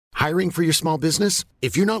Hiring for your small business?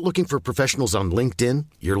 If you're not looking for professionals on LinkedIn,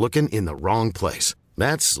 you're looking in the wrong place.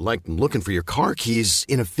 That's like looking for your car keys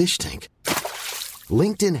in a fish tank.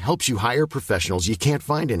 LinkedIn helps you hire professionals you can't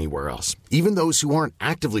find anywhere else, even those who aren't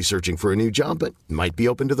actively searching for a new job but might be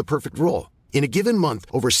open to the perfect role. In a given month,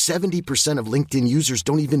 over 70% of LinkedIn users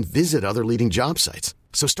don't even visit other leading job sites.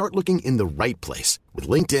 So start looking in the right place. With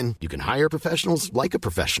LinkedIn, you can hire professionals like a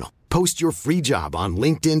professional. Post your free job on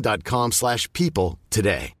linkedin.com/people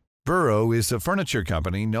today. Burrow is a furniture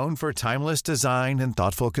company known for timeless design and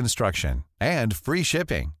thoughtful construction and free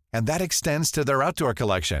shipping, and that extends to their outdoor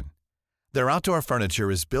collection. Their outdoor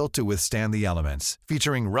furniture is built to withstand the elements,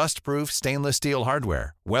 featuring rust-proof stainless steel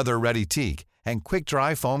hardware, weather-ready teak, and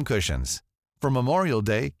quick-dry foam cushions. For Memorial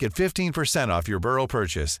Day, get 15% off your Burrow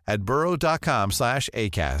purchase at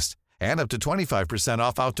burrow.com/ACAST and up to 25%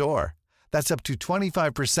 off outdoor. That's up to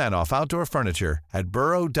 25% off outdoor furniture at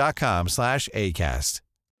burrow.com/ACAST.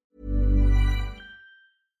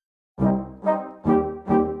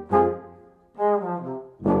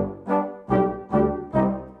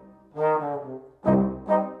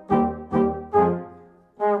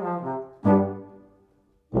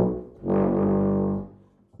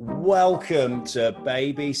 Welcome to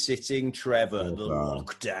Babysitting Trevor, the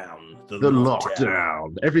lockdown. The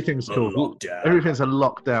lockdown. Everything's called lockdown. Everything's a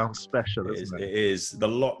lockdown special, isn't it? It is. The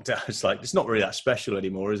lockdown. It's not really that special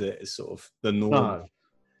anymore, is it? It's sort of the norm. No,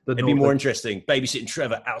 It'd be more interesting. Babysitting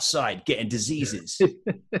Trevor outside, getting diseases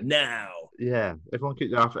now. Yeah. Everyone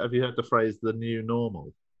keeps. Have you heard the phrase "the new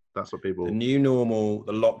normal"? That's what people. The new normal,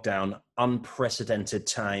 the lockdown, unprecedented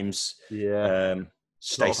times. Yeah.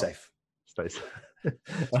 Stay safe. Stay safe.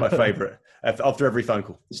 It's my favourite. After every phone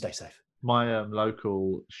call, stay safe. My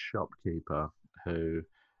local shopkeeper, who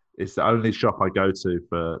is the only shop I go to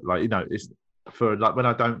for, like, it's for, like, when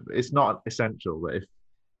I don't, it's not essential, but if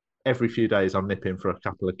every few days I'm nipping for a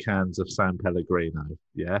couple of cans of San Pellegrino,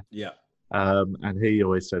 yeah? Yeah. And he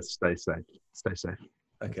always says, stay safe.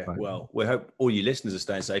 Okay, well, we hope all you listeners are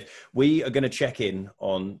staying safe. We are going to check in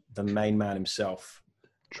on the main man himself,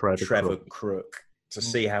 Trevor Crook, to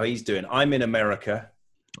see how he's doing. I'm in America.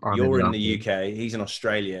 You're in the UK. He's in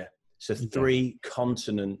Australia. It's a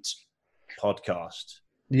 3-continent podcast.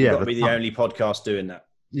 Yeah. You've got to be the only podcast doing that.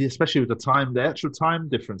 Yeah, especially with the time. The actual time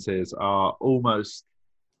differences are almost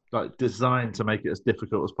like designed to make it as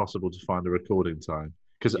difficult as possible to find a recording time.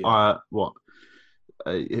 Because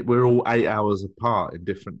we're all 8 hours apart in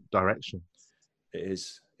different directions. It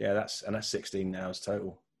is. Yeah, that's 16 hours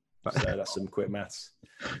total. So that's some quick maths.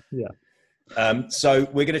 Yeah. So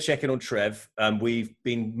we're going to check in on Trev. We've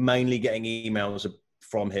been mainly getting emails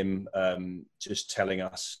from him just telling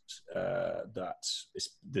us that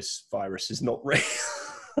this virus is not real.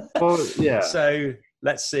 Well, yeah. So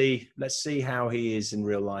let's see how he is in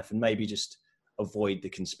real life, and maybe just avoid the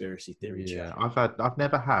conspiracy theory. Yeah, I've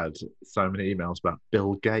never had so many emails about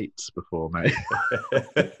Bill Gates before, mate.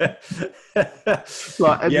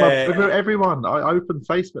 Everyone, I open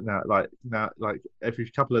Facebook now, like every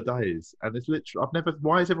couple of days, and it's literally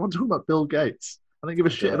why is everyone talking about Bill Gates? I don't give a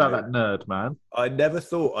shit about that nerd, man. I never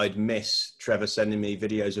thought I'd miss Trevor sending me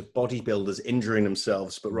videos of bodybuilders injuring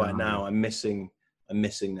themselves, but right now I'm missing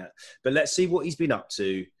that. But let's see what he's been up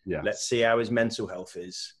to. Yes. Let's see how his mental health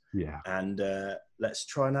is. Yeah. And let's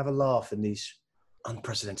try and have a laugh in these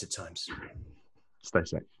unprecedented times. Stay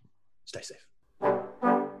safe. Stay safe.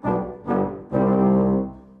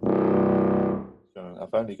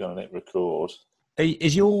 I've only got it record.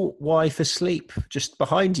 Is your wife asleep just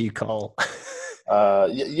behind you, Carl?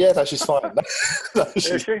 Yeah, no, she's fine. Is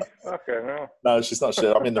she? Okay, no, she's not.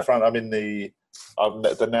 I'm in the front. The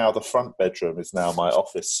front bedroom is now my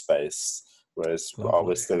office space, whereas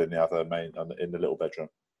we're still in the little bedroom.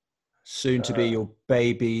 Soon to be your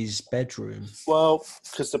baby's bedroom. Well,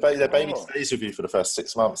 because their baby stays with you for the first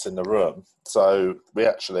 6 months in the room, so we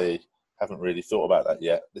actually haven't really thought about that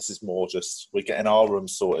yet. This is more just we're getting our room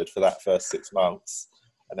sorted for that first 6 months,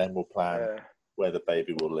 and then we'll plan where the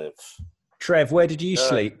baby will live. Trev, where did you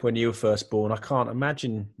sleep when you were first born? I can't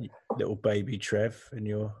imagine little baby Trev in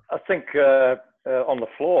your... I think on the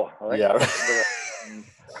floor. I think. Yeah.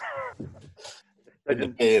 I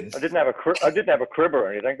didn't have a crib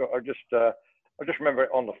or anything. I just remember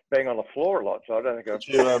being on the floor a lot. So I don't think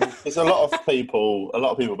there's a lot of people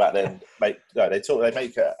back then make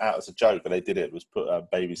it out as a joke, but they did it was put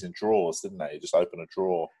babies in drawers, didn't they? Just open a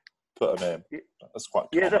drawer, put them in. That's quite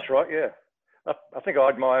common. Yeah, that's right. Yeah, I think I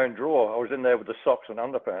had my own drawer. I was in there with the socks and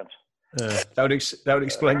underpants. That would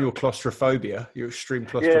explain your claustrophobia, your extreme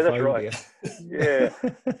claustrophobia. Yeah, that's right.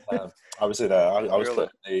 Yeah. I was in I was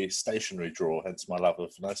put in the stationery drawer, hence my love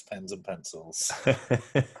of nice pens and pencils.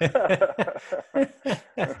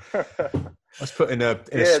 I was put in a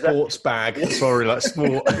sports bag. Sorry, like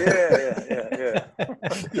sport. Yeah.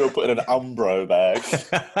 You were put in an Umbro bag.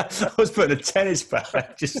 I was put in a tennis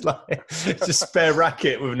bag, just a spare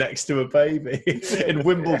racket with next to a baby. In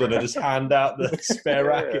Wimbledon, I just hand out the spare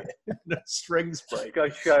racket and a strings break. Go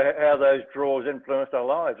show how those drawers influenced our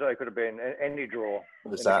lives. They could have been any drawer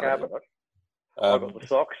in the cabinet. I got the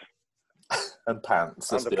socks. And pants,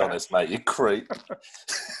 let's be honest, mate, you creep.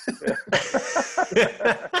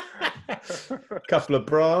 A couple of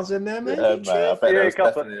bras in there, mate. Yeah, mate, I bet there was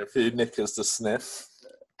definitely a few knickers to sniff.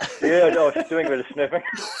 Yeah, I was doing a bit of sniffing.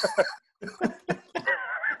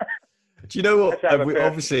 Do you know what?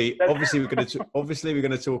 Obviously, we're going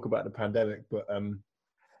to talk about the pandemic, but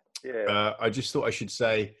I just thought I should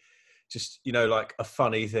say, just like a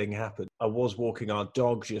funny thing happened. I was walking our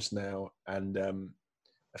dog just now, and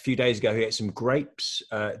a few days ago he ate some grapes.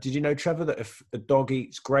 Did you know, Trevor, that if a dog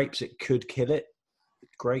eats grapes, it could kill it?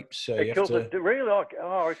 Grapes, so you have to. Really?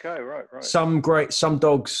 Oh, okay, right. Some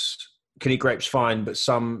dogs can eat grapes fine, but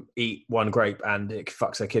some eat one grape and it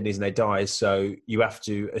fucks their kidneys and they die. So you have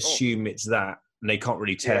to assume it's that, and they can't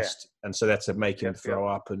really test, and so they had to make him throw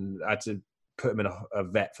up, and I had to put him in a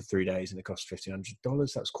vet for 3 days, and it cost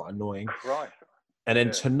 $1,500. That was quite annoying. Right. And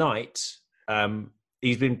then tonight,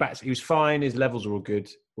 he's been back. He was fine. His levels are all good.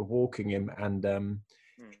 We're walking him, and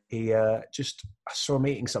I saw him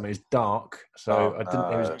eating something. It was dark, so I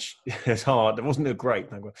didn't. It was hard. It wasn't a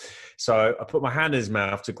grape. So I put my hand in his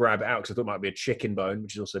mouth to grab it out because I thought it might be a chicken bone,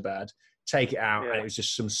 which is also bad. Take it out, and it was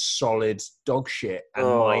just some solid dog shit. And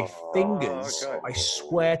my fingers, I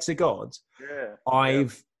swear to God,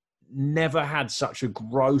 I've never had such a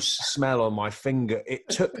gross smell on my finger. It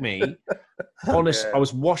took me, honest. I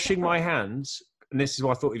was washing my hands, and this is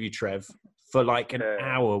what I thought of you, Trev, for like an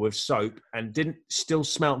hour with soap, and didn't still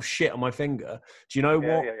smell shit on my finger. Do you know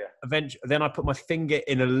what? Eventually, then I put my finger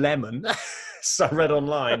in a lemon. So I read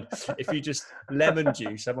online, if you just lemon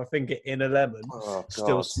juice, have my finger in a lemon,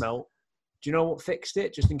 still smell. Do you know what fixed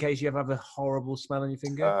it? Just in case you ever have a horrible smell on your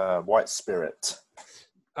finger? White spirit.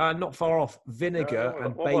 Not far off. Vinegar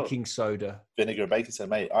and baking soda. Vinegar and baking soda,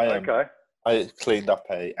 mate. I cleaned up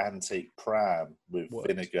a antique pram with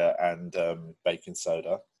vinegar and baking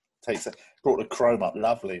soda. Brought the chrome up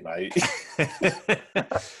lovely, mate.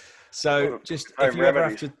 So just if you ever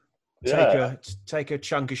have to take a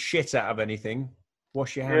chunk of shit out of anything,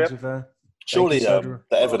 wash your hands with surely the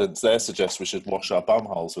evidence there suggests we should wash our bum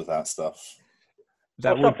holes with that stuff.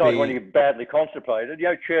 Sometimes when you're badly constipated,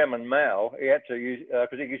 Chairman Mao, he had to use,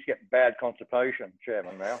 because he used to get bad constipation,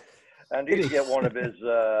 Chairman Mao, and he used to get one of his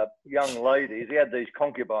young ladies. He had these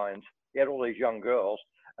concubines. He had all these young girls,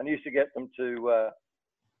 and he used to get them to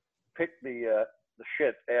pick the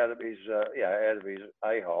shit out of his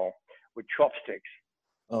a-hole with chopsticks.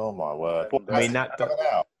 Oh my word!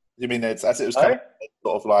 You mean it's as it was coming,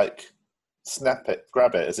 sort of like snap it,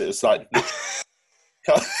 grab it, as it was like.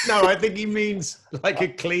 No, I think he means like a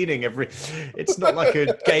cleaning every. It's not like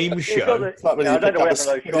a game show. It's like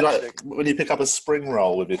when you pick up a spring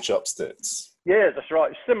roll with your chopsticks. Yeah, that's right.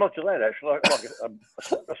 It's similar to that, actually, like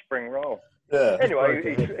a spring roll. Yeah.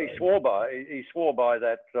 Anyway, he swore by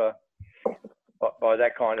that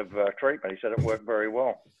kind of treatment. He said it worked very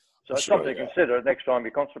well. So it's something to consider next time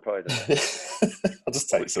you're constipated. I'll just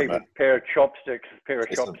take some. Keep a pair of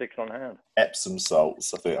chopsticks on hand. Epsom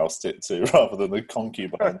salts, I think I'll stick to, rather than the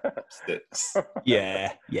concubine sticks.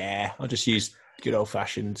 Yeah. I'll just use good old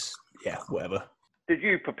fashioned. Yeah, whatever. Did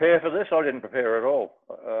you prepare for this? I didn't prepare at all.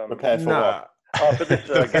 Prepare for what? For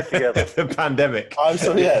this get together. The pandemic. I'm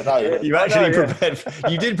sorry. Yeah, no. You actually prepared.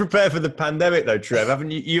 You did prepare for the pandemic, though, Trev,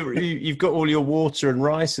 haven't you? You've got all your water and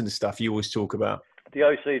rice and stuff you always talk about. The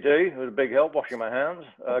OCD was a big help, washing my hands.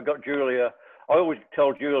 Got Julia. I always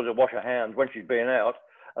tell Julia to wash her hands when she's been out.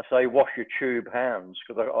 I say, wash your tube hands,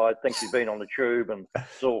 because I think she's been on the tube and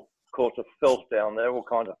it's all sorts of filth down there, all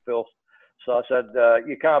kinds of filth. So I said,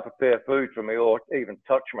 you can't prepare food for me or even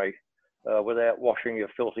touch me without washing your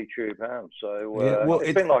filthy tube hands. So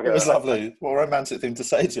it's been like it was lovely. What a romantic thing to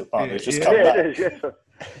say to your partner. Just come back. It is,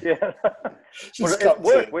 yeah. It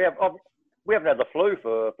worked. We haven't had the flu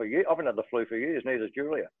for years. I haven't had the flu for years. Neither has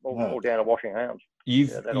Julia. All down to washing hands.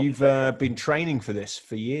 You've been training for this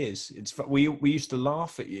for years. We used to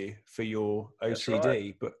laugh at you for your OCD,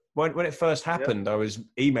 right. But when it first happened, I was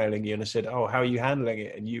emailing you and I said, "Oh, how are you handling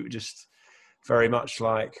it?" And you were just very much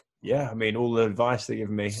like, Yeah, I mean, all the advice they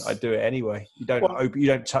give me, I do it anyway. You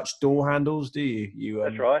don't touch door handles, do you?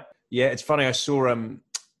 That's right. Yeah, it's funny. I saw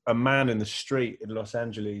a man in the street in Los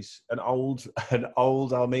Angeles, an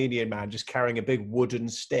old Armenian man, just carrying a big wooden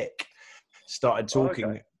stick. Started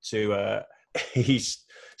talking he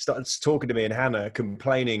started talking to me and Hannah,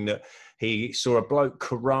 complaining that he saw a bloke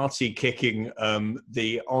karate kicking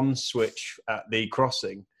the on switch at the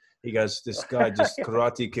crossing. He goes, "This guy just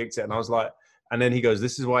karate kicked it," and I was like. And then he goes,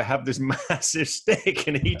 "This is why I have this massive stick,"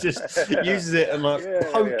 and he just uses it and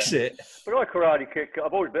pokes it. But I karate kick.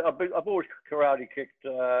 I've always karate kicked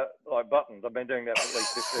like buttons. I've been doing that for at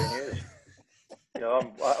least 15 years. You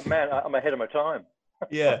know, I'm ahead of my time.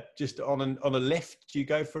 Yeah, just on a lift. Do you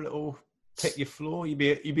go for a little pick your floor? You'd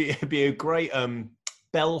be a great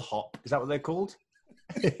bellhop. Is that what they're called?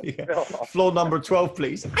 Yeah. Floor number 12,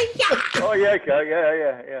 please. Oh yeah, okay,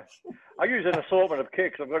 yeah. I use an assortment of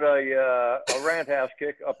kicks. I've got a roundhouse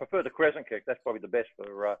kick. I prefer the crescent kick. That's probably the best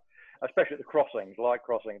for, especially the crossings, light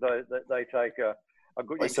crossings. They take a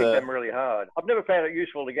good. You kick them really hard. I've never found it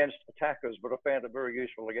useful against attackers, but I found it very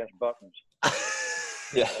useful against buttons.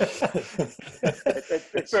 Yeah,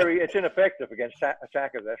 it's ineffective against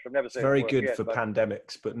attackers. Actually, I've never seen. It's very good for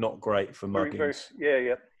pandemics, but not great for muggings.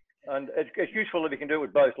 Yeah. And it's useful if you can do it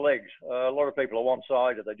with both legs. A lot of people are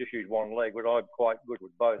one-sided; they just use one leg, but I'm quite good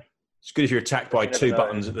with both. It's good if you're attacked by two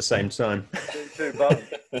buttons at the same time. Two buttons.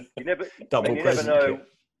 You never know.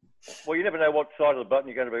 Well, you never know what side of the button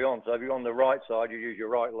you're going to be on. So if you're on the right side, you use your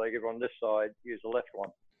right leg. If you're on this side, use the left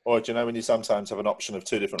one. Or do you know when you sometimes have an option of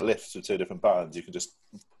two different lifts with two different buttons, you can just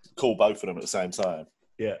call both of them at the same time?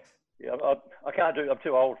 Yeah, I can't do. I'm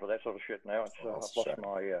too old for that sort of shit now. I've lost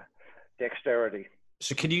my dexterity.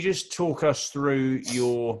 So can you just talk us through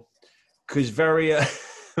because very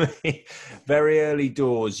early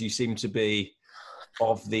doors, you seem to be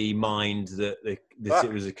of the mind that it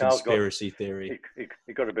was a conspiracy theory.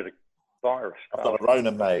 He got a bit of virus. I've got a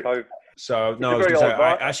Rona, mate. So no, I was going to say,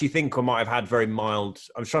 I actually think I might have had very mild.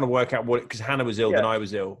 I was trying to work out because Hannah was ill, then I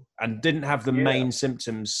was ill, and didn't have the main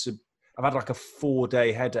symptoms. I've had like a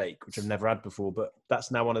 4-day headache, which I've never had before, but that's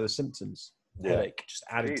now one of the symptoms. Headache, just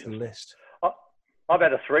added to the list. I've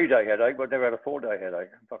had a 3-day headache, but never had a 4-day headache.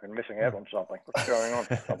 I'm fucking missing out on something. What's going on?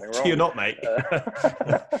 Something wrong. You're not, mate.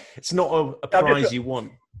 It's not a prize you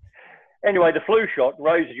want. Anyway, the flu shot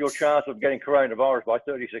raises your chance of getting coronavirus by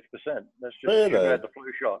 36%. That's just if you had the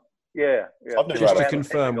flu shot. Yeah. Just to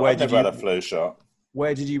confirm, I've never had a flu shot.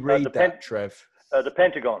 Where did you read that, Trev? The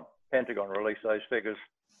Pentagon released those figures.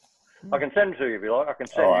 I can send them to you if you like. I can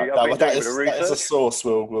send you. That is a source.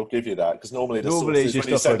 We'll give you that because normally it's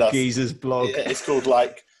just off of Geezer's blog. It's called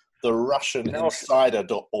like the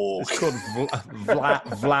RussianInsider.org. It's called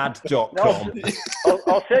Vlad.com.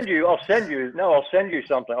 I'll send you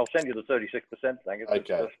something. I'll send you the 36% thing.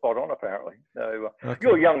 It's spot on apparently. So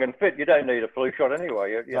you're young and fit. You don't need a flu shot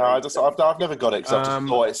anyway. I've never got it because I just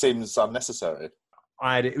thought it seems unnecessary.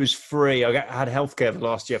 It was free. I had healthcare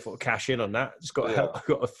last year. I thought I'd cash in on that. I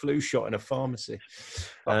got a flu shot in a pharmacy.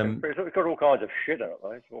 It's got all kinds of shit in it, though.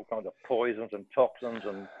 It's all kinds of poisons and toxins,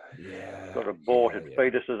 and it's got aborted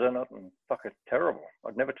fetuses in it, and it's terrible.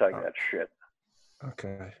 I'd never take that shit.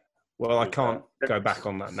 Okay. Well, I can't go back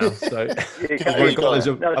on that now. So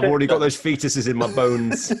I've already got those fetuses in my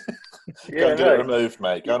bones. Go get it removed,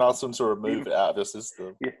 mate. Go and ask them to remove it out of your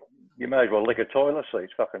system. You may as well lick a toilet seat.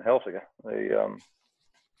 It's fucking healthier.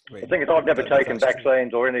 The thing is, I've never taken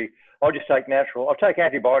vaccines or any. I just take natural. I take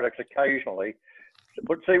antibiotics occasionally,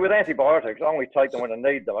 but see, with antibiotics, I only take them when I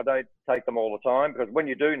need them. I don't take them all the time because when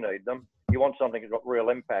you do need them, you want something that's got real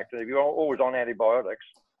impact. And if you're always on antibiotics,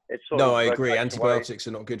 it's sort of. No, I agree. Antibiotics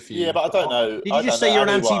are not good for you. Yeah, but I don't know. Did you just say you're an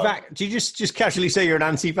anti-vax? Did you just casually say you're an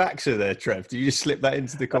anti-vaxxer there, Trev? Did you just slip that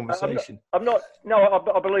into the conversation? I'm not. No,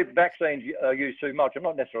 I believe vaccines are used too much. I'm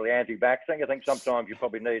not necessarily anti-vaxxing. I think sometimes you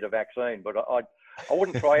probably need a vaccine, but I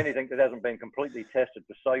wouldn't try anything that hasn't been completely tested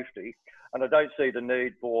for safety. And I don't see the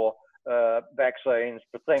need for vaccines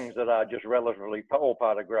for things that are just relatively all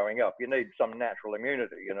part of growing up. You need some natural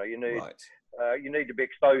immunity. You need. Right. You need to be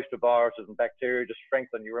exposed to viruses and bacteria to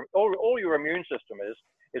strengthen your all your immune system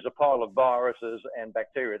is a pile of viruses and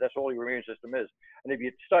bacteria. That's all your immune system is. And if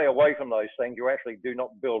you stay away from those things, you actually do not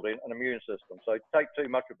build in an immune system. So take too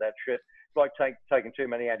much of that shit. It's like taking too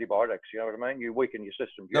many antibiotics. You know what I mean? You weaken your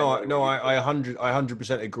system. I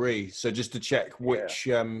 100% agree. So just to check, which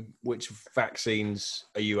vaccines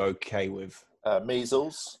are you okay with?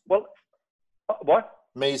 Measles. Well, what?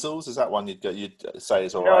 Measles, is that one you'd say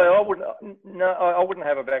is all right? I wouldn't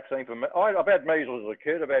have a vaccine for me. I've had measles as a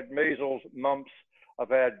kid. I've had measles, mumps. I've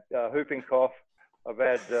had whooping cough. I've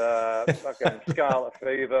had fucking scarlet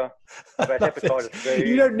fever. I've had hepatitis B.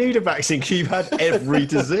 You don't need a vaccine because you've had every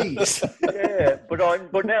disease. Yeah, but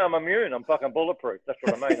now I'm immune. I'm fucking bulletproof. That's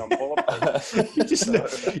what I mean. I'm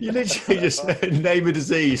bulletproof. You literally just name a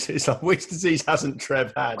disease. It's like, which disease hasn't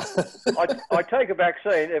Trev had? I take a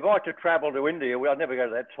vaccine. If I had to travel to India, I'd never go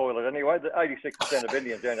to that toilet anyway. 86% of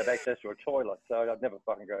Indians don't have access to a toilet, so I'd never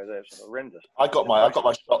fucking go there. It's horrendous. I got my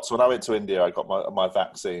shots when I went to India. I got my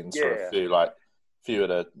vaccines for a few of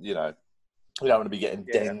the, you know, we don't want to be getting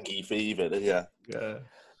dengue fever. Yeah.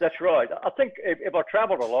 That's right. I think if I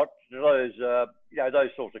travelled a lot to those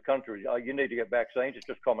sorts of countries, you need to get vaccines. It's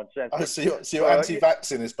just common sense. Oh, so your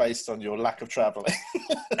anti-vaccine is based on your lack of travelling.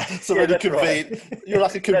 So you're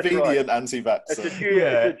like a convenient anti-vaxxer. It's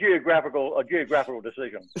a geographical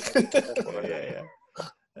decision. That's what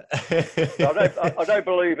I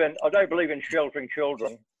don't believe in sheltering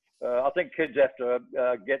children. I think kids have to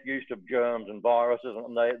get used to germs and viruses,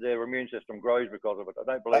 and their immune system grows because of it. I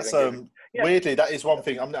don't believe weirdly, that is one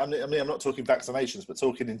thing. I'm not talking vaccinations, but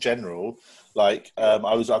talking in general. Like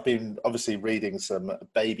I've been obviously reading some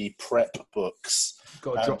baby prep books. You've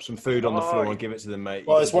got to drop some food on the floor and give it to them, mate.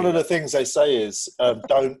 Well, it's one of the things they say is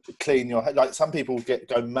don't clean your. Like some people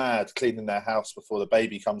go mad cleaning their house before the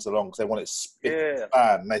baby comes along because they want it spit in the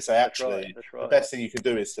pan. And they say actually the best thing you can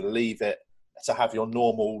do is to leave it to have your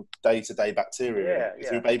normal day-to-day bacteria.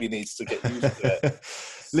 Because your baby needs to get used to it.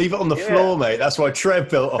 Leave it on the floor, mate. That's why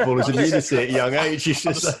Trev built up all his immunity at a young age.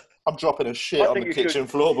 I'm dropping a shit on the kitchen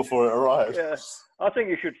floor before it arrives. Yeah. I think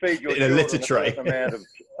you should feed your children a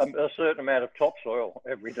certain amount of topsoil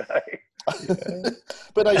every day.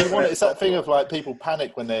 But no, you want it. It's that thing of like people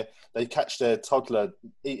panic when they catch their toddler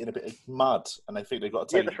eating a bit of mud and they think they've got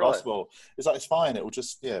to take it to the hospital. It's like, it's fine. It will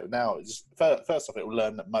just, first off, it will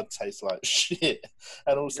learn that mud tastes like shit.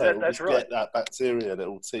 And also it will just get that bacteria that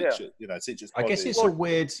will teach it, teach its body. I guess it's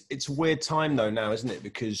a weird time though now, isn't it?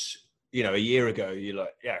 Because, a year ago, you're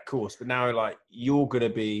like, yeah, of course. But now, like, you're going to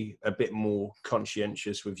be a bit more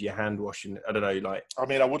conscientious with your hand washing. I don't know, like... I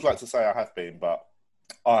mean, I would like to say I have been, but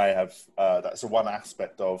I have... that's the one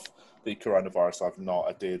aspect of the coronavirus I've not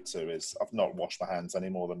adhered to is I've not washed my hands any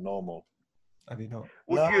more than normal. Have you not?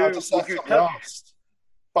 Would you touch your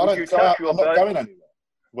I'm not going anywhere.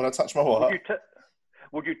 Would I touch my what?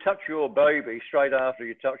 Would you touch your baby straight after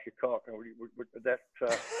you touch your cock? Or or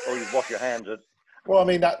you wash your hands at... Well, I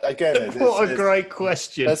mean, that again. What a great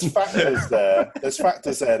question. There's factors there. There's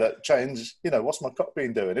factors there that change. What's my cock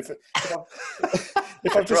been doing? If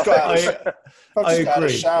I've just got out of the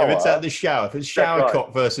shower, if it's out of the shower, if it's shower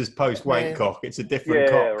cock versus post wank cock, it's a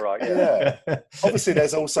different cock. Yeah. Obviously,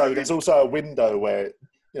 there's also a window where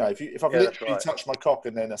if I've literally touched my cock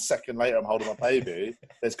and then a second later I'm holding my baby,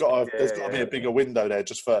 there's got to be a bigger window there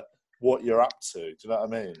just for what you're up to. Do you know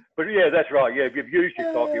what I mean? But that's right. Yeah, if you've used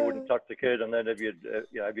your cock, you wouldn't touch the kid, and then if you'd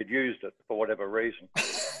used it for whatever reason,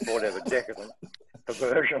 for whatever decadent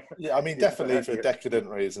perversion. Yeah, I mean, definitely for decadent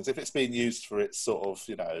reasons. If it's being used for its sort of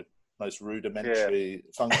most rudimentary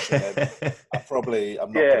function, then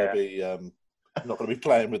I'm not going to be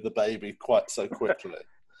playing with the baby quite so quickly.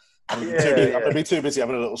 I'm going to be too busy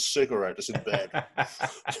having a little cigarette just in bed.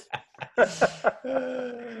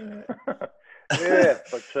 Yeah,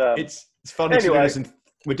 but it's funny. Anyway,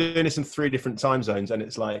 we're doing this in 3 different time zones, and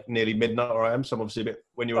it's like nearly midnight where I am. So I'm obviously a bit.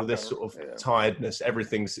 When you're on this sort of tiredness,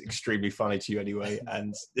 everything's extremely funny to you anyway.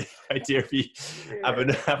 And the idea of you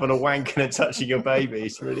having a wank and touching your baby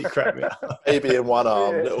is really crap me up. Baby in one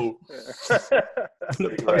arm, little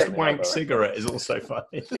post-wank cigarette is also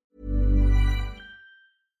funny.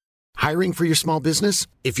 Hiring for your small business?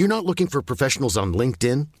 If you're not looking for professionals on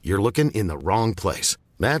LinkedIn, you're looking in the wrong place.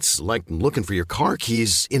 That's like looking for your car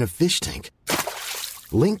keys in a fish tank.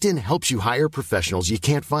 LinkedIn helps you hire professionals you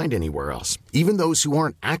can't find anywhere else, even those who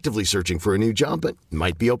aren't actively searching for a new job but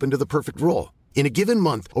might be open to the perfect role. In a given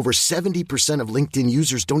month, over 70% of LinkedIn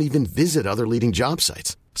users don't even visit other leading job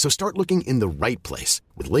sites. So start looking in the right place.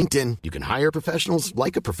 With LinkedIn, you can hire professionals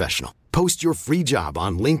like a professional. Post your free job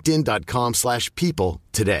on linkedin.com/people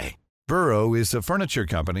today. Burrow is a furniture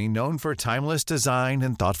company known for timeless design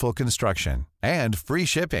and thoughtful construction, and free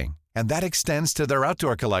shipping, and that extends to their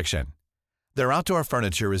outdoor collection. Their outdoor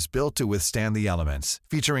furniture is built to withstand the elements,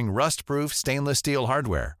 featuring rust-proof stainless steel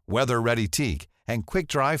hardware, weather-ready teak, and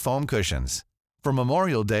quick-dry foam cushions. For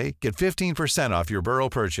Memorial Day, get 15% off your Burrow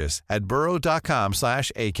purchase at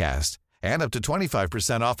burrow.com/ACAST, and up to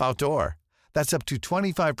 25% off outdoor. That's up to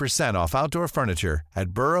 25% off outdoor furniture at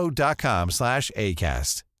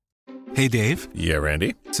burrow.com/ACAST. Hey, Dave. Yeah,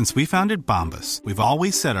 Randy. Since we founded Bombas, we've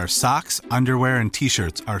always said our socks, underwear, and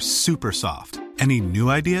T-shirts are super soft. Any new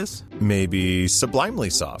ideas? Maybe sublimely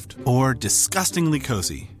soft. Or disgustingly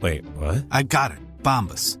cozy. Wait, what? I got it.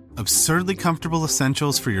 Bombas. Absurdly comfortable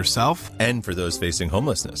essentials for yourself and for those facing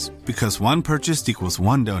homelessness. Because one purchased equals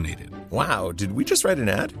one donated. Wow, did we just write an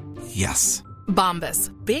ad? Yes.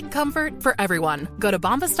 Bombas. Big comfort for everyone. Go to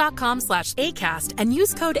bombas.com/ACAST and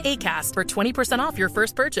use code ACAST for 20% off your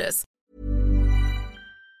first purchase.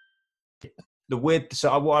 What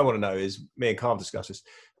I want to know is, me and Carl discussed this,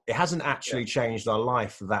 it hasn't actually changed our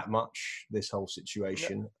life that much, this whole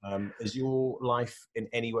situation. Is your life in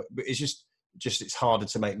any way, but it's just it's harder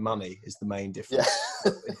to make money is the main difference.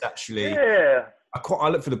 It's actually, I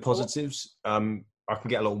look for the positives. I can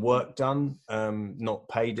get a lot of work done, not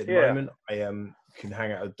paid at the moment. I can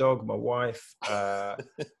hang out with a dog, my wife. I've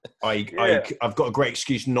got a great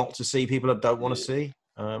excuse not to see people I don't want to see.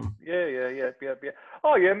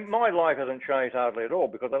 Oh yeah, my life hasn't changed hardly at all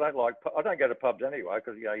because I don't go to pubs anyway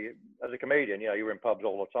because as a comedian, you're in pubs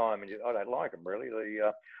all the time and I don't like them really.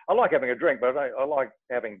 I like having a drink, but I like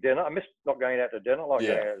having dinner. I miss not going out to dinner. I like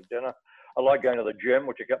going out to dinner. I like going to the gym,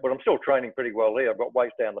 but I'm still training pretty well here. I've got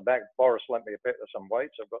weights down the back. Boris lent me a bit of some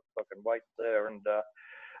weights. I've got fucking weights there, and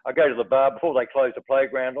I go to the bar before they close the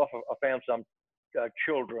playground off. I found some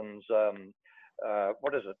children's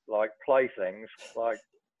what is it, like playthings, like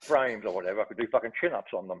frames or whatever. I could do fucking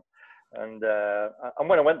chin-ups on them. And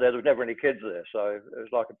when I went there was never any kids there, so it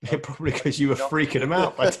was like probably because you were freaking them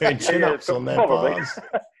out by doing chin-ups on their bars.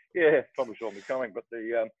 Probably saw me coming. But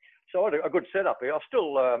so I had a good setup here. I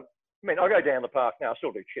still, I go down the park now. I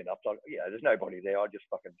still do chin-ups. There's nobody there. I just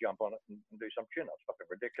fucking jump on it and do some chin-ups. Fucking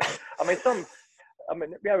ridiculous.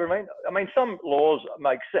 Some laws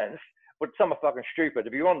make sense, but some are fucking stupid.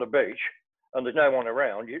 If you're on the beach and there's no one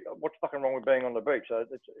around, what's fucking wrong with being on the beach? So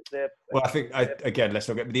I think again, let's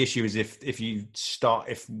not get. But the issue is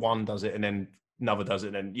if one does it and then another does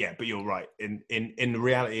it, then but you're right. In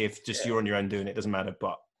reality, if just you're on your own doing it, doesn't matter.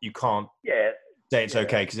 But you can't say it's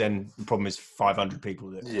okay because then the problem is 500 people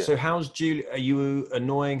do it. Yeah. So how's Julie? Are you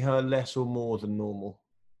annoying her less or more than normal?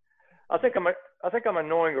 I think I'm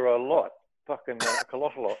annoying her a lot, fucking a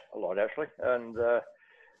colossal lot actually, and.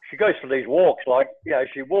 She goes for these walks,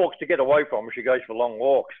 she walks to get away from her. She goes for long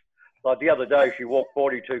walks. Like the other day, she walked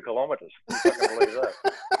 42 kilometres. I can't believe that.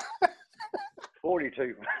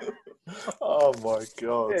 42. Oh, my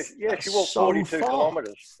God. Yeah, she walked 42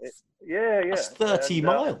 kilometres. That's 30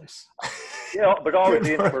 miles. But I was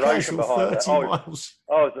the inspiration behind that. I was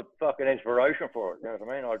the fucking inspiration for it. You know what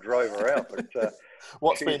I mean? I drove her out. But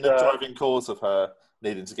what's been the driving cause of her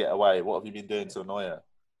needing to get away? What have you been doing to annoy her?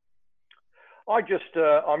 I'm just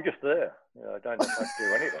there. I don't have to do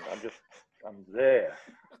anything. I'm there.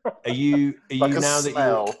 Are you like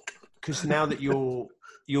now that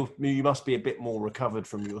you must be a bit more recovered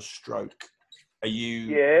from your stroke? Are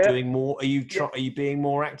you doing more? Are you being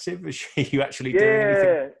more active? Are you actually doing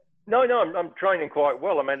anything? No, I'm training quite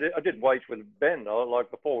well. I mean, I did weights with Ben.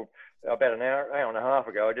 Before about an hour and a half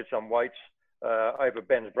ago, I did some weights over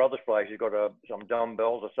Ben's brother's place. He's got some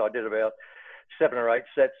dumbbells, so I did about 7 or 8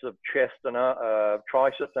 sets of chest and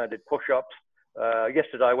triceps, and I did push-ups.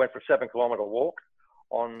 Yesterday I went for a 7-kilometre walk.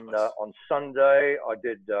 On Sunday I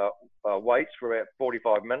did weights for about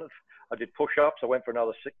 45 minutes. I did push-ups. I went for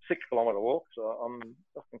another 6-kilometre walk. So I'm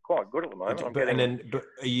quite good at the moment. But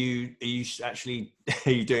are you actually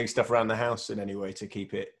are you doing stuff around the house in any way to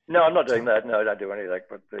keep it? No, I'm not doing that. No, I don't do anything.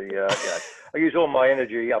 But I use all my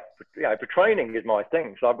energy up. For training is my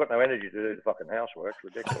thing. So I've got no energy to do the fucking housework.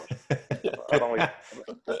 It's ridiculous. I've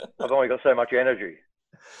only got so much energy.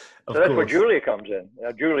 So that's where Julia comes in.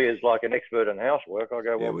 Julia is like an expert in housework. I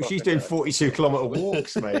go, well, she's doing 42-kilometre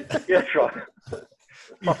walks, mate. Yeah, that's right.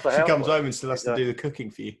 She comes home and still has to do the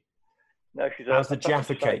cooking for you. No, how's the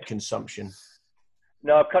Jaffa cake consumption?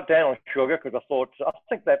 No, I've cut down on sugar because I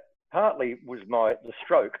think that partly was the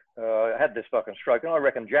stroke. I had this fucking stroke, and I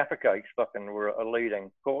reckon Jaffa cakes fucking were a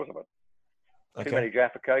leading cause of it. Okay. Too many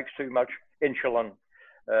Jaffa cakes, too much insulin.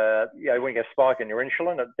 When you get a spike in your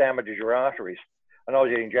insulin, it damages your arteries. And I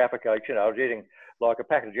was eating Jaffa cakes. I was eating like a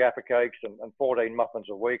pack of Jaffa cakes and 14 muffins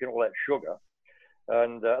a week and all that sugar.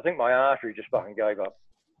 And I think my artery just fucking gave up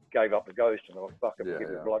the ghost, and I was fucking give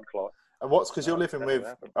it a blood clot. And what's because you're living with?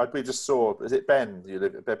 We just saw. Is it Ben? You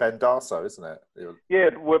live Ben Darso, isn't it?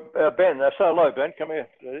 Ben. So hello, Ben. Come here.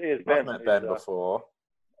 Here's Ben. I've met Ben before.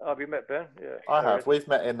 Have you met Ben? Yeah. I have. We've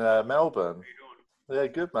met in Melbourne. Yeah,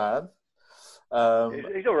 good man.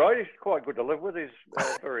 He's all right. He's quite good to live with. He's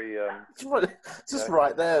very. Just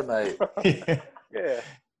right there, mate. Yeah.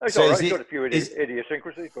 He's all right. He's got a few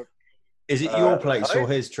idiosyncrasies, but. Is it your place or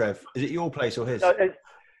his, Trev? Is it your place or his?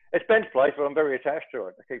 It's Ben's place, but I'm very attached to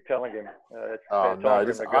it. I keep telling him. It's oh no!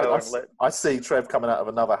 I see Trev coming out of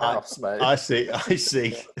another house, mate. I see.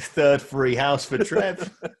 Third free house for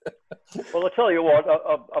Trev. Well, I tell you what,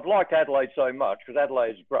 I've liked Adelaide so much because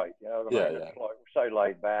Adelaide's great. You know what I mean? It's like so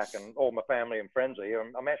laid back, and all my family and friends are here.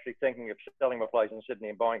 I'm actually thinking of selling my place in Sydney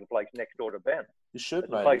and buying the place next door to Ben. You should,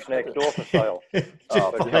 mate. The place next door for sale.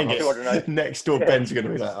 Next door, Ben's going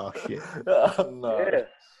to be like, oh shit. Oh, no. Yeah.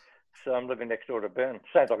 So I'm living next door to Ben.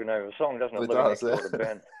 Sounds like a name of a song, doesn't it? Living next door to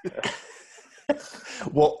Ben.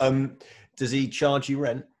 What does he charge you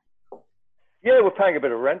rent? Yeah, we're paying a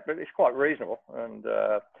bit of rent, but it's quite reasonable.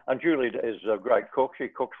 And Julie is a great cook. She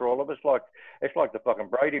cooks for all of us. It's like the fucking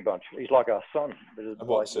Brady Bunch. He's like our son.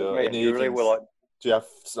 Me and Julie, we're like. Do you have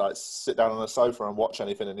sit down on a sofa and watch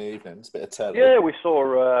anything in the evenings? A bit of telly? Yeah, we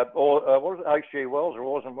saw what was it, H.G. Wells or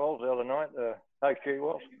Orson Welles the other night. H.G.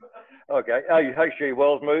 Wells. Okay, H.G.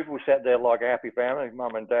 Wells movie. We sat there like a happy family,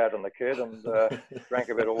 mum and dad and the kid, and drank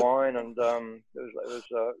a bit of wine, and it was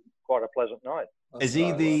quite a pleasant night. Is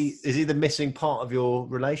he the missing part of your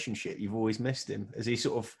relationship? You've always missed him. Is he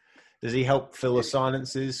sort of? Does he help fill the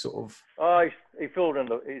silences? Sort of. He fills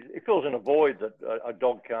in a void that a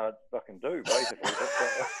dog can't fucking do. Basically,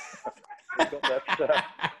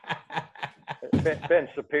 Ben's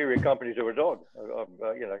superior company to a dog.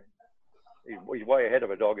 He's way ahead of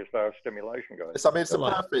a dog as far as stimulation goes. It's a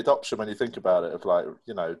perfect option when you think about it. Of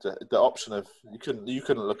the option of you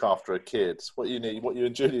couldn't look after a kid. What you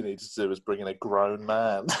and Julie need to do is bring in a grown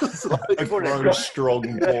man, a grown,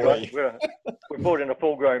 strong boy. We brought in a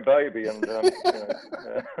full-grown baby, and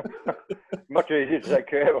much easier to take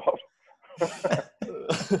care of.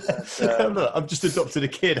 Look, I've just adopted a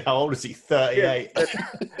kid. How old is he? 38.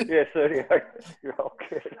 Yeah, 38-year-old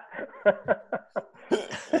kid.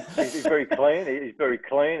 He's very clean. He's very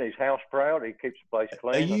clean. He's house proud. He keeps the place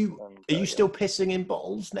clean. Are you still pissing in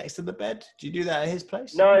bottles next to the bed? Do you do that at his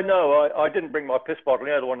place? No. I didn't bring my piss bottle.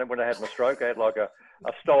 You know, the one when I had my stroke, I had I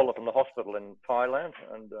stole it from the hospital in Thailand,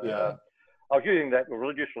 and I was using that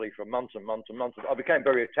religiously for months and months and months. I became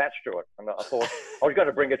very attached to it, and I thought I was going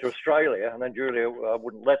to bring it to Australia, and then Julia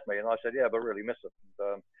wouldn't let me, and I said, "Yeah, but I really miss it."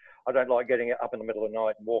 And, I don't like getting up in the middle of the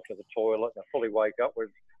night and walk to the toilet and fully wake up.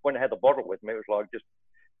 When I had the bottle with me, it was like just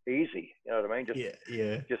easy. You know what I mean?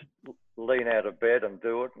 Just lean out of bed and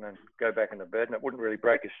do it, and then go back into bed, and it wouldn't really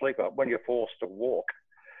break your sleep up. When you're forced to walk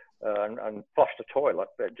and flush the toilet,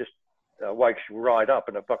 it just wakes you right up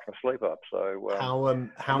and it fucks my sleep up. So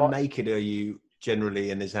how naked are you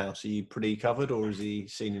generally in his house? Are you pretty covered, or is he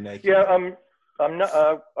seen you naked? Yeah, I'm not,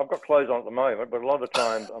 I've got clothes on at the moment, but a lot of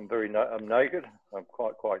times I'm naked. I'm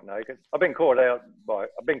quite naked. I've been caught out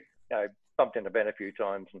I've been bumped into Ben a few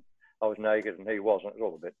times, and I was naked and he wasn't. It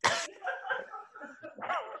was all a bit.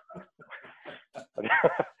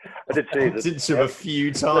 I did see that. Since a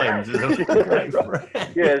few times.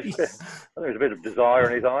 Yeah, I think there's a bit of desire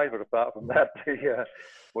in his eyes, but apart from that,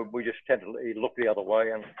 we just tend to look the other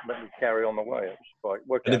way and let me carry on the way. It was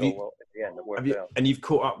worked out all well at the end. It worked out. And you've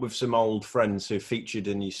caught up with some old friends who featured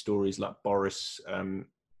in your stories, like Boris. Who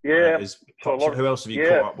else have you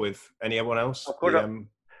caught up with? Anyone else?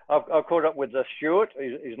 I've caught up with Stuart.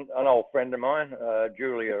 He's an old friend of mine.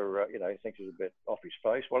 Julia, he thinks he's a bit off his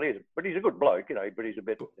face. Well, he's a good bloke, but he's a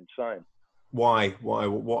bit insane. Why?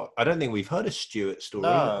 What? I don't think we've heard a Stuart story.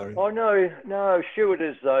 No. Oh no. Stuart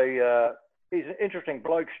is he's an interesting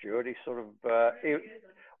bloke. Stuart. He's sort of.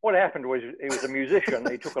 What happened was he was a musician.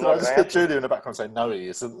 He took a lot of acid. Julia in the background saying, "No, he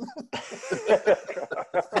isn't."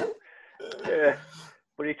 Yeah.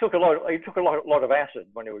 But he took a lot of acid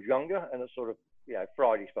when he was younger, and it sort of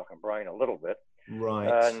fried his fucking brain a little bit. Right.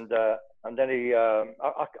 And then he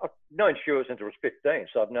I've known Stuart since I was 15,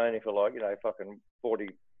 so I've known him for fucking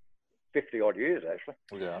 50 odd years actually.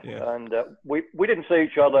 Yeah. And we didn't see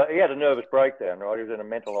each other. He had a nervous breakdown, right? He was in a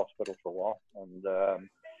mental hospital for a while, and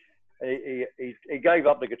he gave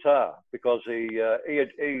up the guitar because he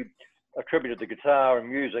attributed the guitar and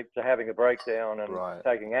music to having a breakdown and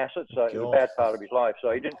taking acid. So it was a bad part of his life.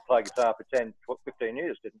 So he didn't play guitar for 10, 15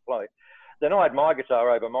 years, didn't play. Then I had my guitar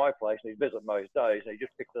over my place, and he'd visit most days, and he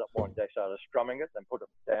just picked it up one day, started strumming it, then put it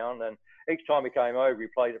down. And each time he came over, he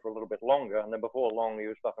played it for a little bit longer, and then before long, he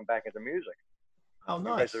was fucking back into music. Oh,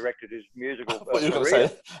 nice. He resurrected his musical career. You were going to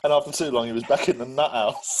say, and after too long, he was back in the nut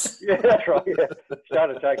house. Yeah, that's right, yeah.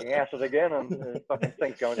 Started taking acid again, and fucking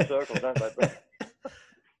things go in circles, don't they? But,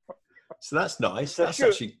 so that's nice. That's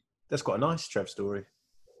quite a nice Trev story.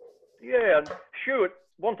 Yeah, and Stuart,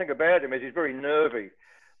 one thing about him is he's very nervy.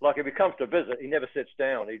 Like if he comes to visit, he never sits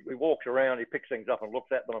down. He walks around, he picks things up and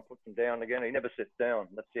looks at them and puts them down again. He never sits down.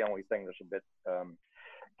 That's the only thing that's a bit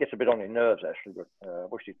gets a bit on your nerves actually. But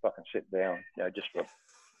wish he'd fucking sit down, just for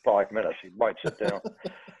 5 minutes. He won't sit down.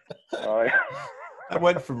 I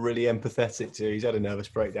went from really empathetic to he's had a nervous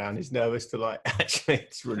breakdown. He's nervous to like, actually,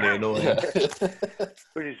 it's really annoying.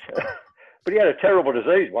 But he had a terrible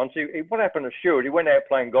disease once. What happened to Stuart? He went out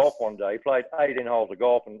playing golf one day. He played 18 holes of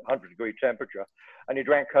golf in 100-degree temperature, and he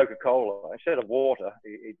drank Coca-Cola. Instead of water,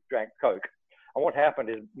 he drank Coke. And what happened,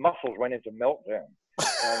 his muscles went into meltdown.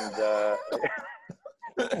 And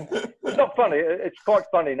it's not funny. It's quite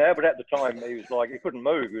funny now, but at the time, he was like, he couldn't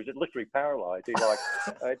move. He was literally paralyzed. He like,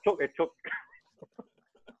 it took.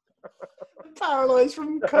 Paralysed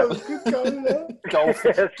from Coca-Cola.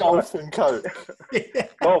 Golf and Coke. Yeah.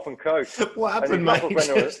 Golf and Coke. What happened, mate?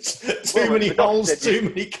 Too many holes, too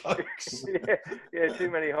many Cokes. Yeah, too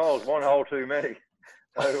many holes. One hole too many.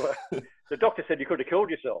 So the doctor said you could have killed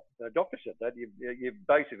yourself. The doctor said that. You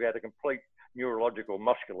basically had a complete neurological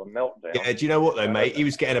muscular meltdown. Yeah, do you know what though, mate? He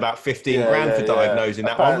was getting about 15 grand for diagnosing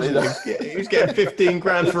that one, wasn't he? He was getting 15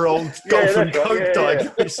 grand for old golf and Coke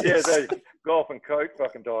diagnosis. Yeah, golf and Coke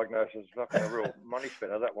fucking diagnosis. Fucking a real money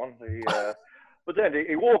spinner, that one. But then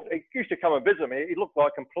he walked, he used to come and visit me. He looked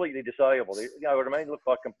like completely disabled. You know what I mean? He looked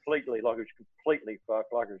like completely, like he was completely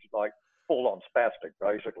fucked, like he was like full on spastic,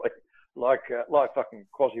 basically. Like fucking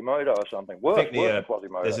Quasimodo or something. Worse than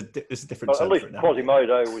Quasimodo. There's a different term at least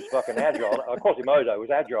Quasimodo was fucking agile. Quasimodo was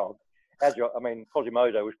agile. I mean,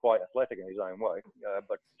 Quasimodo was quite athletic in his own way.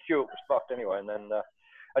 But Stuart was fucked anyway. And then,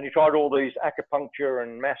 and he tried all these acupuncture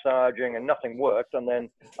and massaging, and nothing worked. And then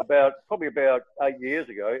probably about 8 years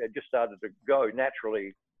ago, it just started to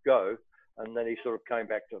naturally go. And then he sort of came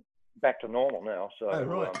back to normal now. So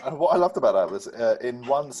what I loved about that was in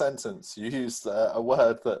one sentence you used a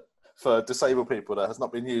word that for disabled people that has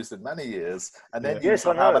not been used in many years, and then you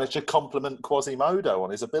somehow managed to compliment Quasimodo on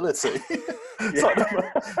his ability.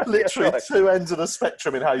 Like literally two ends of the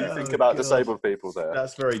spectrum in how you think about disabled people there.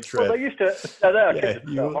 That's very true. Well, they used to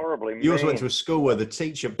horribly mean. You also went to a school where the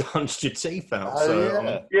teacher punched your teeth out.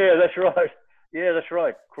 Yeah, that's right. Yeah, that's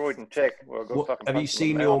right. Croydon Tech. Have you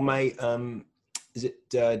seen your mate, is it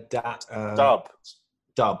Dub?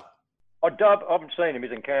 Dub. Oh, Dub, I haven't seen him.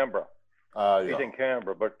 He's in Canberra. He's in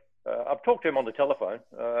Canberra, but I've talked to him on the telephone,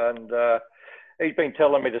 and he's been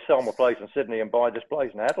telling me to sell my place in Sydney and buy this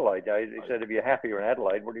place in Adelaide. He said, if you're happier in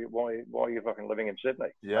Adelaide, why are you fucking living in Sydney?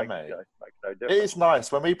 Yeah, mate. Makes no difference. It is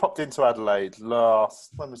nice. When we popped into Adelaide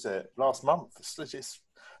last month? It's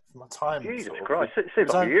my time. Jesus Christ. It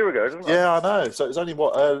seems like a year ago, doesn't it? Yeah, I know. So it was only,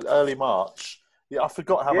 early March. Yeah, I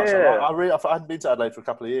forgot how much I hadn't been to Adelaide for a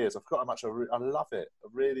couple of years. I forgot how much I love it. I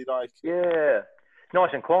really like it. Yeah.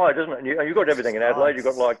 Nice and quiet, isn't it? And you've got everything in Adelaide. You've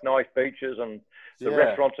got like nice beaches, and the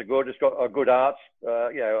restaurants are good. It's got a good arts,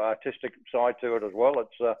 artistic side to it as well.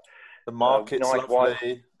 It's the market's nice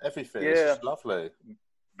lovely. Everything is just lovely.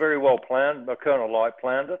 Very well planned. Colonel Light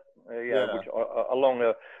planned it. Which along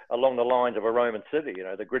the lines of a Roman city. You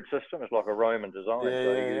know, the grid system is like a Roman design. So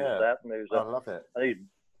he uses that, and I love it. And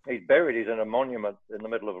he's buried. He's in a monument in the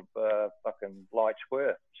middle of fucking Light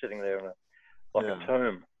Square, sitting there in a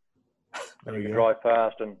tomb. And you can drive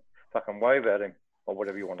past and fucking wave at him, or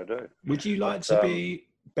whatever you want to do. Would you like to be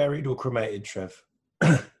buried or cremated, Trev?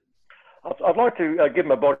 I'd like to give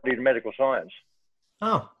my body to medical science.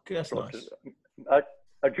 Oh, that's nice.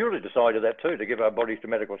 Julie decided that too, to give our bodies to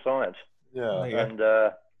medical science. Yeah. And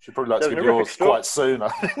she'd probably like to give yours quite soon, I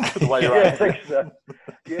think, the way you're at. I think so.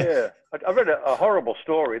 Yeah. I read a horrible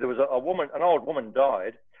story. There was an old woman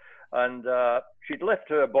died, and she'd left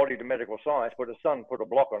her body to medical science, but her son put a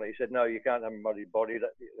block on it. He said, no, you can't have my body.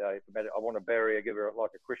 I want to bury her, give her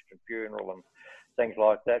like a Christian funeral and things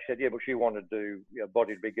like that. She said, yeah, but she wanted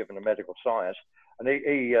body to be given to medical science. And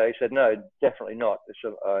he said, no, definitely not. It's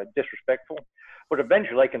disrespectful. But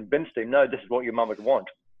eventually they convinced him, no, this is what your mum would want.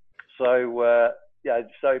 So,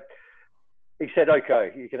 so he said,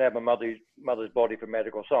 okay, you can have my mother's body for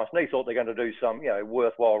medical science. And he thought they're going to do some,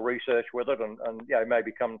 worthwhile research with it and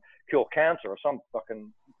maybe cure cancer or some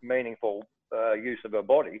fucking meaningful use of her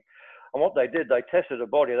body. And what they did, they tested her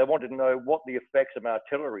body. They wanted to know what the effects of an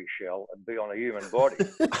artillery shell would be on a human body.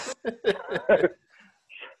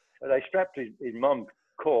 So they strapped his mum's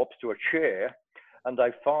corpse to a chair, and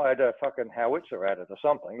they fired a fucking howitzer at it or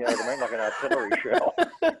something. You know what I mean? Like an artillery shell.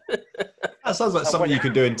 That sounds like something you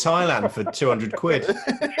could do in Thailand for 200 quid.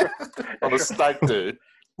 On a stag do.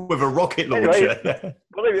 With a rocket launcher. Anyway,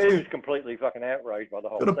 well, he was completely fucking outraged by the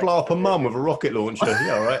whole thing. Got to blow up a mum with a rocket launcher.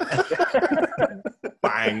 Yeah, all right.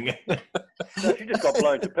 Bang. No, she just got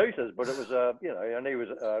blown to pieces, but it was, and he was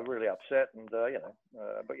really upset, and,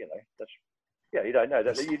 but, that's Yeah, you don't know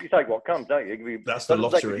that. You take what comes, don't you? That's the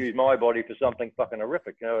lottery. They could use my body for something fucking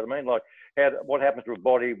horrific. You know what I mean? Like, what happens to a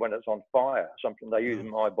body when it's on fire? Something they use in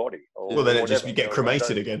my body. Well, then you get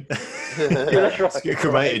cremated again. Yeah, that's right. Get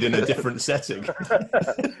cremated in a different setting.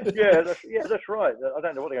 yeah, that's right. I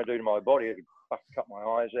don't know what they're going to do to my body. They could cut my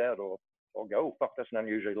eyes out, or go, oh fuck, that's an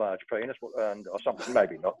unusually large penis, and or something.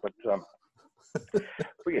 Maybe not, but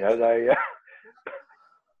you know they.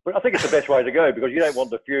 But I think it's the best way to go, because you don't want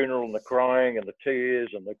the funeral and the crying and the tears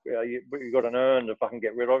and you've got an urn to fucking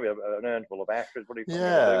get rid of, an urn full of ashes. What are you going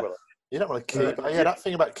to do with it? You don't want to keep. That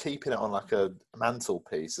thing about keeping it on like a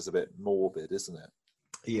mantelpiece is a bit morbid, isn't it?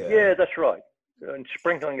 Yeah, that's right. And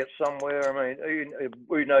sprinkling it somewhere. I mean,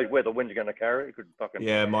 who knows where the wind's going to carry it? It could fucking.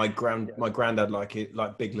 Yeah, my granddad, like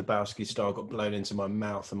Big Lebowski style, got blown into my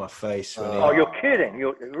mouth and my face. You're kidding!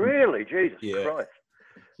 You're really, Jesus Christ.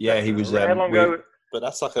 Yeah, he was. How long ago? But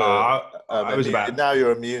that's like now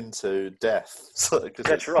you're immune to death.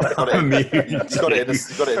 That's right. You've got it in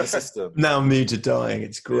the system. Now I'm immune to dying.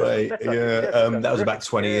 It's great. That was about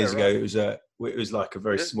 20 years ago. It was like a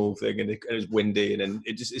very small thing, and it was windy, and then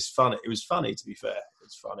it's funny. It was funny, to be fair.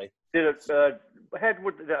 It's funny. Did it?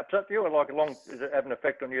 Would it upset you, or does it have an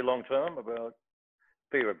effect on you long term about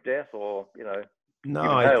fear of death, or you know?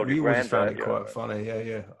 No, we always found it quite funny.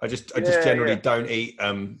 Yeah. I just generally don't eat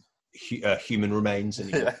human remains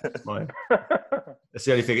anymore. That's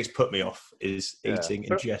the only thing it's put me off, is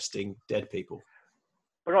ingesting dead people.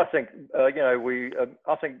 But I think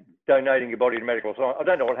I think donating your body to medical science, I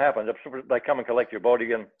don't know what happens. They come and collect your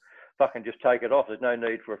body and fucking just take it off. There's no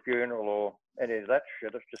need for a funeral or any of that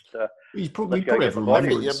shit. It's just you probably have a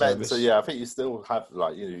remembrance service. I think you still have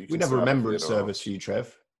we'd have a remembrance service for you,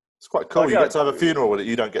 Trev. It's quite cool. You get to have a funeral that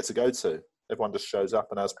you don't get to go to. Everyone just shows up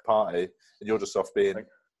and has a party, and you're just off being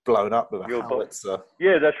blown up with a howitzer.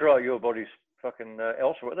 Yeah, that's right. Your body's fucking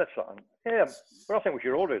elsewhere. That's something. Yeah, but I think we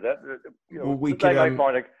should all do that. They might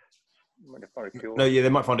find a cure. No, they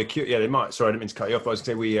might find a cure. Yeah, they might. Sorry, I didn't mean to cut you off. I was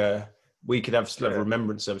going to say we could have a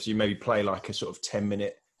remembrance service. You maybe play like a sort of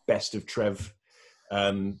 10-minute best of Trev.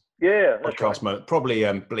 Podcast moment. Probably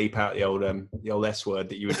bleep out the old S word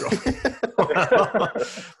that you were dropping.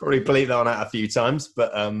 Probably bleep that one out a few times,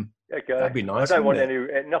 but okay. That'd be nice. I don't want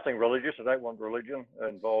nothing religious. I don't want religion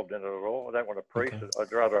involved in it at all. I don't want a priest. Okay.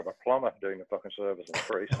 I'd rather have a plumber doing the fucking service than a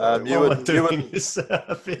priest. The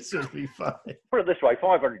service would be fine. Put it this way: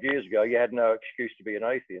 500 years ago, you had no excuse to be an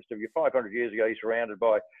atheist. If you're 500 years ago, you're surrounded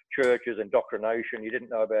by churches, indoctrination. You didn't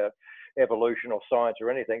know about evolution or science or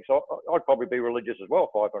anything. So I'd probably be religious as well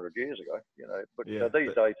 500 years ago. But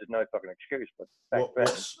these days there's no fucking excuse. But back then,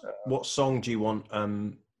 what song do you want?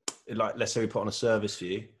 Like, let's say we put on a service for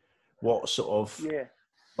you. What sort of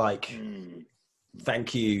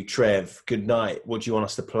thank you, Trev, good night, what do you want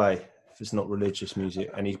us to play? If it's not religious music,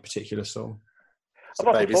 any particular song? It's a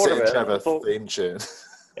Babysitting Trevor theme tune.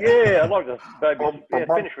 Yeah, I'd like to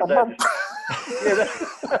finish with that.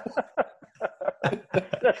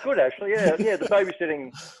 That's good, actually. Yeah, the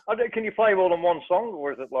babysitting. Can you play more than one song,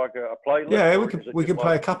 or is it like a playlist? Yeah, we can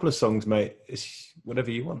play a couple of songs, mate. It's whatever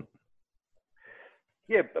you want.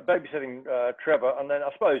 Yeah, babysitting Trevor, and then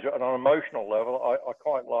I suppose on an emotional level, I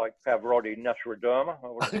quite like Pavarotti Nasradurma.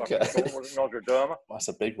 Okay. Was it Nasradurma? That's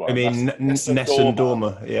a big one. I mean,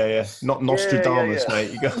 Nessun-Dorma. Yeah. Not Nostradamus,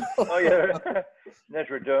 mate. You go. Oh, yeah.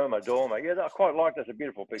 Nasradurma. Yeah, I quite like that. It's a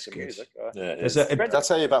beautiful piece of music. I'll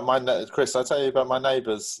tell you about my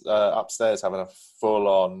neighbours upstairs having a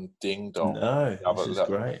full-on ding-dong. No, this is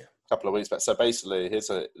great. A couple of weeks back. So basically,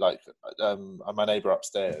 here's my neighbour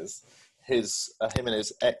upstairs. Him and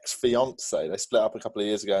his ex-fiance, they split up a couple of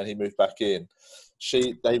years ago, and he moved back in.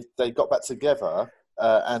 They got back together,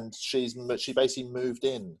 and she basically moved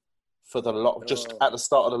in for the just at the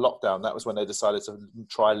start of the lockdown. That was when they decided to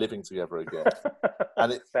try living together again.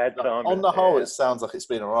 And bad time. On the whole, it sounds like it's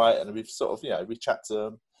been all right, and we've sort of we chat to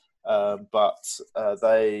them, but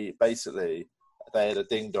they had a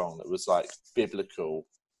ding dong that was like biblical.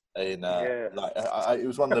 It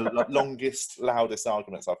was one of the longest, loudest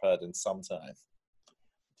arguments I've heard in some time.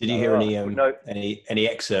 Did you hear any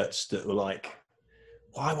excerpts that were like,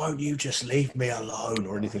 "Why won't you just leave me alone?"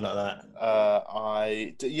 or anything like that?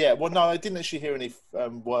 I didn't actually hear any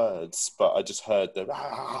words, but I just heard the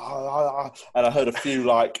and I heard a few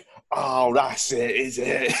like, "Oh, that's it, is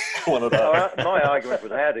it?" One of those. My arguments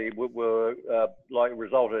with Hattie were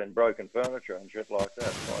resulted in broken furniture and shit like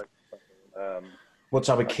that. What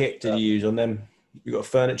type of kick did you use on them? You got a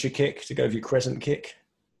furniture kick to go with your crescent kick?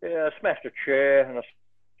 Yeah, I smashed a chair and a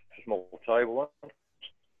small table,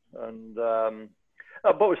 and but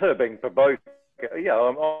it was her being provoking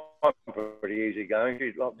Yeah, I'm pretty easygoing.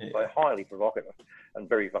 She's highly provocative and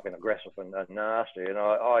very fucking aggressive and nasty. And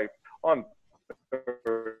I'm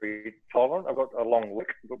very tolerant. I've got a long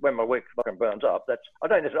wick, but when my wick fucking burns up, I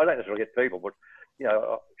don't necessarily hit people, but you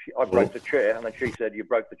know, I broke the chair, and then she said, "You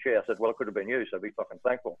broke the chair." I said, "Well, it could have been you, so be fucking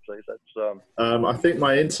thankful." So that's. I think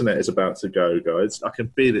my internet is about to go, guys. I can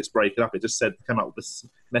feel it's breaking up. It just came up with this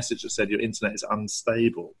message that said your internet is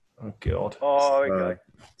unstable. Oh God. Oh, okay.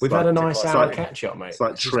 We've had a nice hour catch up, mate. It's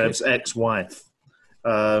like Trev's ex-wife.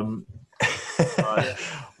 What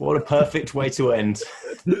a perfect way to end.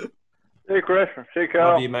 See you, Chris. See you,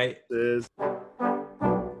 Carl. Love you, mate. Cheers.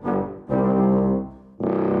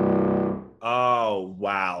 Oh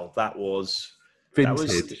wow, that was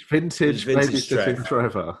vintage Babysitting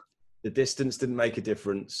Trevor. The distance didn't make a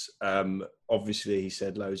difference. Obviously, he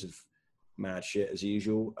said loads of mad shit as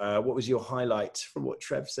usual. What was your highlight from what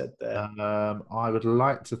Trev said there? I would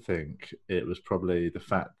like to think it was probably the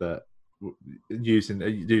fact that using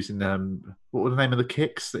what were the name of the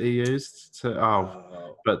kicks that he used to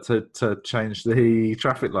change the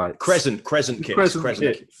traffic lights? Crescent kicks.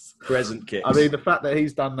 I mean, the fact that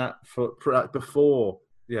he's done that before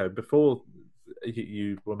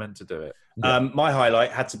you were meant to do it. My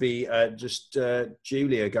highlight had to be just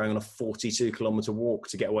Julia going on a 42-kilometre walk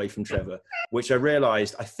to get away from Trevor, which I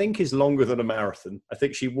realised I think is longer than a marathon. I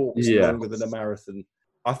think she walks longer than a marathon.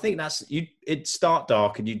 I think it'd start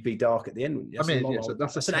dark and you'd be dark at the end. That's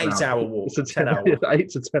that's an 8-hour walk. It's a 10-hour walk. 8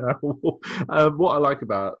 to 10-hour walk. What I like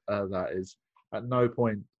about that is at no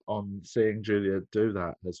point on seeing Julia do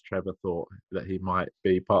that has Trevor thought that he might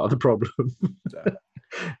be part of the problem.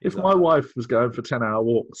 If my wife was going for 10-hour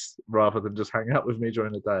walks rather than just hang out with me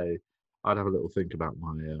during the day, I'd have a little think about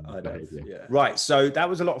my behaviour. Yeah. Right, so that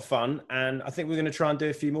was a lot of fun, and I think we're going to try and do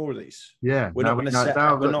a few more of these. Yeah, now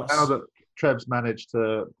that Trev's managed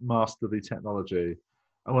to master the technology,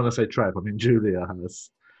 I want to say Trev, I mean Julia has.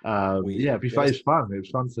 It'd be fun. It was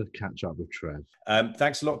fun to catch up with Trev.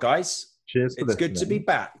 Thanks a lot, guys. Cheers for listening. It's good to be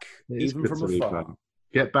back, even from afar.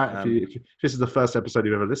 Get back. If this is the first episode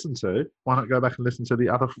you've ever listened to, why not go back and listen to the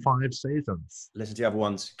other 5 seasons? Listen to the other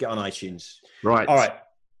ones. Get on iTunes. Right. All right.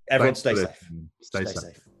 Everyone stay safe. Stay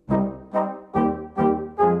safe.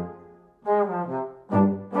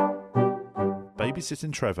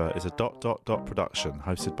 Babysitting Trevor is a ... production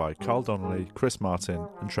hosted by Carl Donnelly, Chris Martin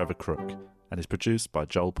and Trevor Crook, and is produced by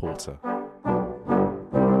Joel Porter.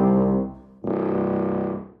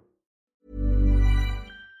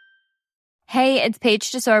 Hey, it's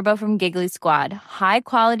Paige DeSorbo from Giggly Squad. High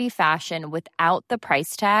quality fashion without the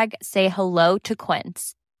price tag. Say hello to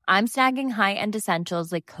Quince. I'm snagging high-end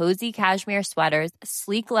essentials like cozy cashmere sweaters,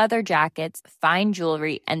 sleek leather jackets, fine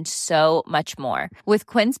jewelry, and so much more. With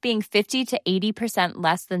Quince being 50 to 80%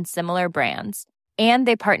 less than similar brands. And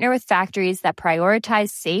they partner with factories that prioritize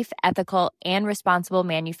safe, ethical, and responsible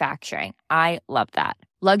manufacturing. I love that.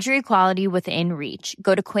 Luxury quality within reach.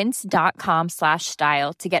 Go to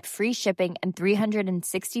quince.com/style to get free shipping and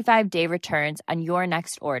 365-day returns on your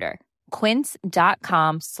next order.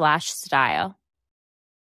 Quince.com/style.